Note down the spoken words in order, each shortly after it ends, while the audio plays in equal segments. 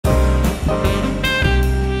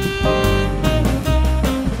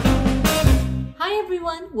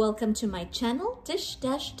welcome to my channel,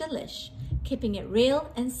 Dishdashdelish, keeping it real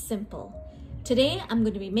and simple. Today, I'm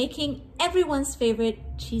going to be making everyone's favorite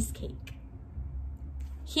cheesecake.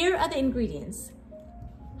 Here are the ingredients.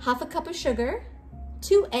 Half a cup of sugar,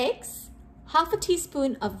 2 eggs, half a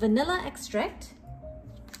teaspoon of vanilla extract,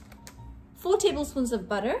 4 tablespoons of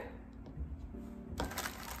butter,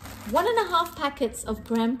 1.5 packets of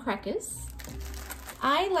graham crackers.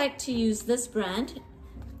 I like to use this brand.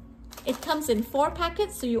 It comes in 4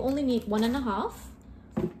 packets, so you only need 1.5.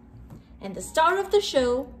 And the star of the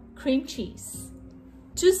show, cream cheese.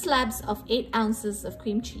 2 slabs of 8 ounces of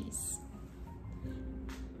cream cheese.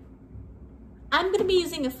 I'm going to be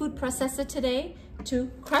using a food processor today to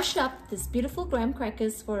crush up this beautiful graham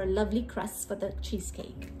crackers for a lovely crust for the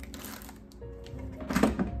cheesecake.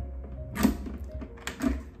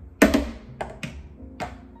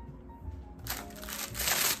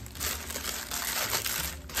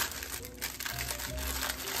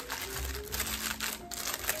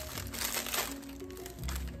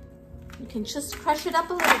 You can just crush it up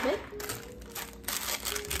a little bit.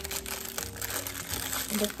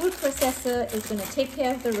 And the food processor is going to take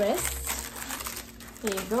care of the rest.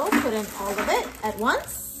 Here you go, put in all of it at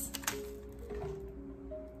once.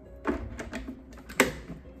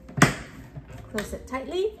 Close it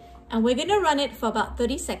tightly, and we're going to run it for about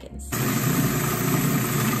 30 seconds.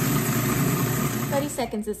 30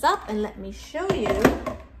 seconds is up, and let me show you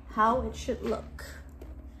how it should look.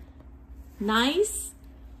 Nice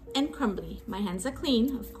and crumbly. My hands are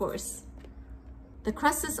clean, of course. The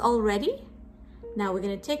crust is all ready. Now we're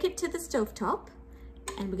going to take it to the stovetop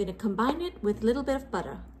and we're going to combine it with a little bit of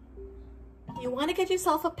butter. You want to get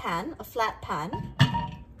yourself a pan, a flat pan,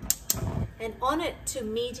 and on it to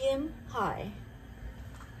medium high.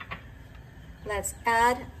 Let's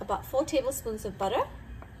add about 4 tablespoons of butter.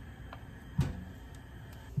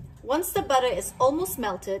 Once the butter is almost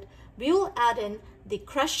melted, we will add in the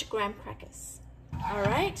crushed graham crackers. All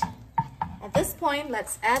right, at this point,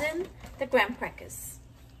 let's add in the graham crackers.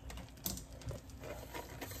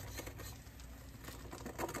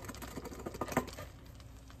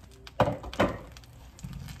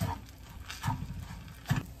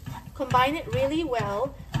 Combine it really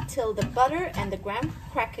well till the butter and the graham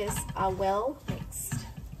crackers are well mixed.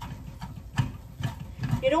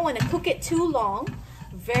 You don't want to cook it too long,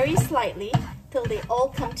 very slightly, till they all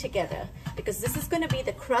come together, because this is going to be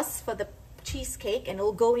the crust for the cheesecake and it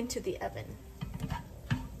will go into the oven.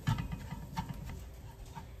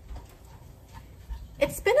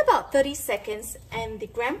 It's been about 30 seconds and the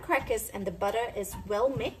graham crackers and the butter is well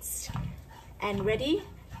mixed and ready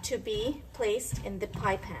to be placed in the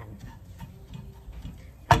pie pan.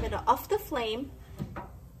 I'm going to off the flame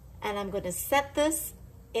and I'm going to set this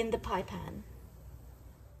in the pie pan.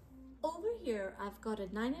 Over here I've got a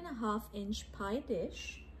 9.5-inch pie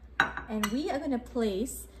dish, and we are going to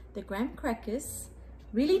place the graham crackers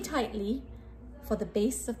really tightly for the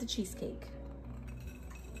base of the cheesecake.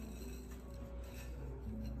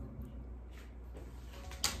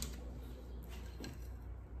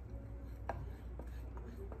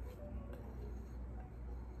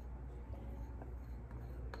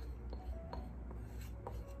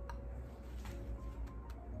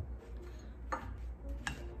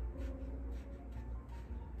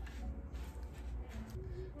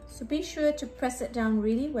 So be sure to press it down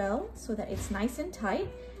really well so that it's nice and tight.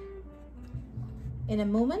 In a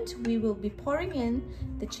moment, we will be pouring in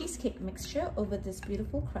the cheesecake mixture over this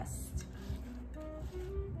beautiful crust.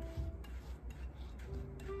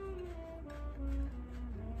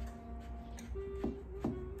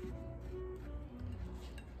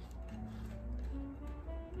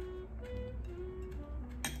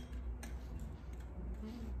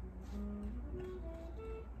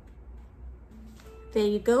 There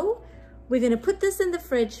you go. We're going to put this in the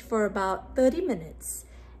fridge for about 30 minutes.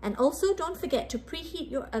 And also don't forget to preheat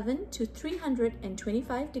your oven to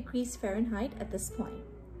 325 degrees Fahrenheit at this point.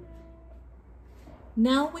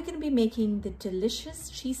 Now we're going to be making the delicious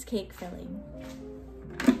cheesecake filling.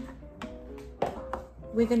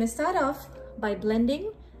 We're going to start off by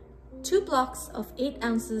blending 2 blocks of 8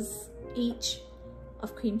 ounces each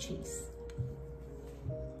of cream cheese.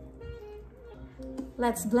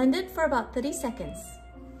 Let's blend it for about 30 seconds.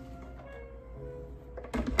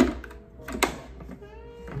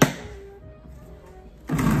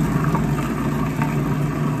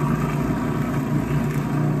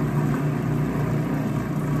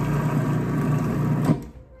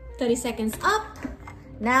 "30 seconds up.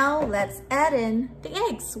 Now let's add in the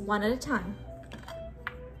eggs one at a time.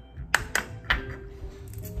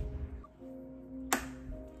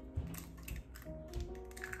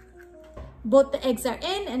 Both the eggs are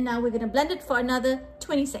in, and now we're going to blend it for another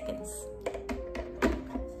 20 seconds.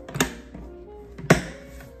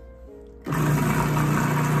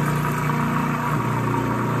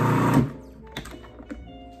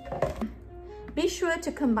 Be sure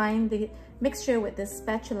to combine the mixture with the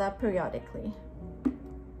spatula periodically.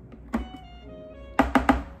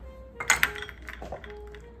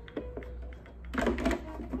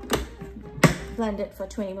 Blend it for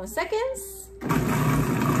 20 more seconds.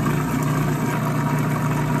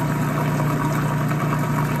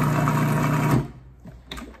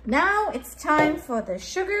 Now it's time for the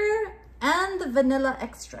sugar and the vanilla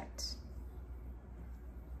extract.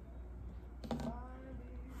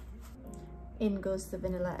 In goes the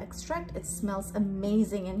vanilla extract. It smells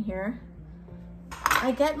amazing in here.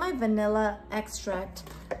 I get my vanilla extract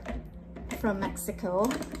from Mexico.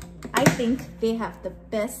 I think they have the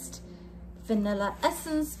best vanilla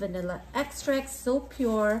essence, vanilla extract, so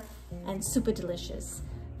pure and super delicious.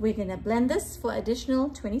 We're gonna blend this for additional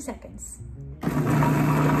 20 seconds.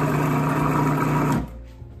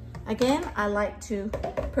 Again, I like to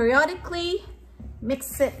periodically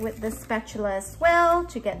mix it with the spatula as well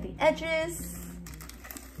to get the edges.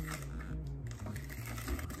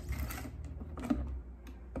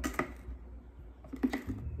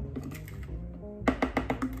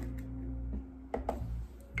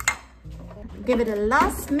 Give it a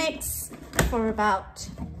last mix for about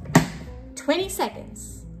 20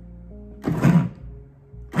 seconds.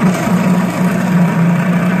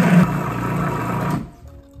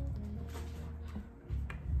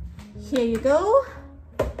 Here you go.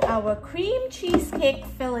 Our cream cheesecake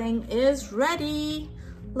filling is ready.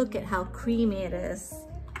 Look at how creamy it is.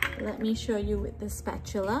 Let me show you with the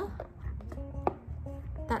spatula.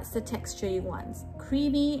 That's the texture you want,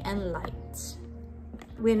 creamy and light.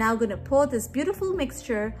 We're now going to pour this beautiful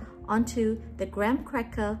mixture onto the graham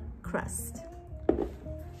cracker crust.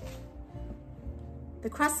 The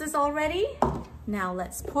crust is all ready. Now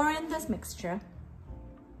let's pour in this mixture.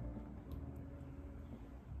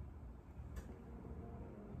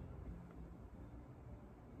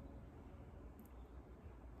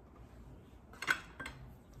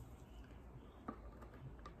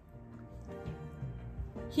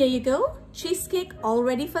 Here you go, cheesecake all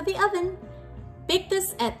ready for the oven. Bake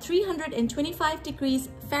this at 325 degrees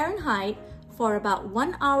Fahrenheit for about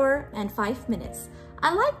 1 hour and 5 minutes.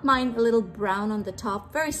 I like mine a little brown on the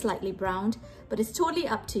top, very slightly browned, but it's totally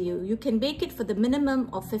up to you. You can bake it for the minimum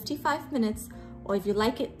of 55 minutes, or if you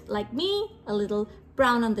like it like me, a little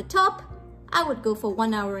brown on the top, I would go for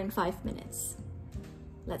 1 hour and 5 minutes.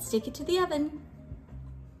 Let's take it to the oven.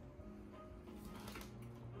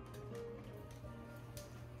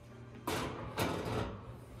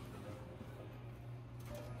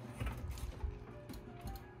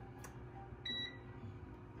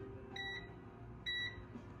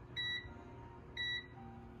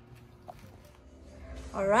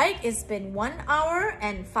 All right, it's been 1 hour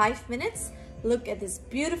and 5 minutes. Look at this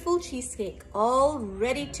beautiful cheesecake, all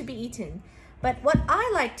ready to be eaten. But what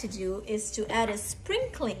I like to do is to add a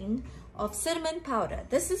sprinkling of cinnamon powder.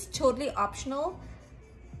 This is totally optional,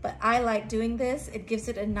 but I like doing this. It gives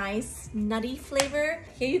it a nice nutty flavor.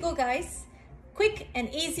 Here you go, guys. Quick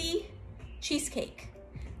and easy cheesecake.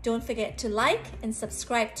 Don't forget to like and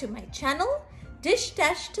subscribe to my channel,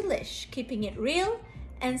 Dishdashdelish, keeping it real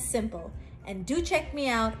and simple. And do check me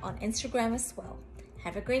out on Instagram as well.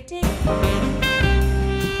 Have a great day.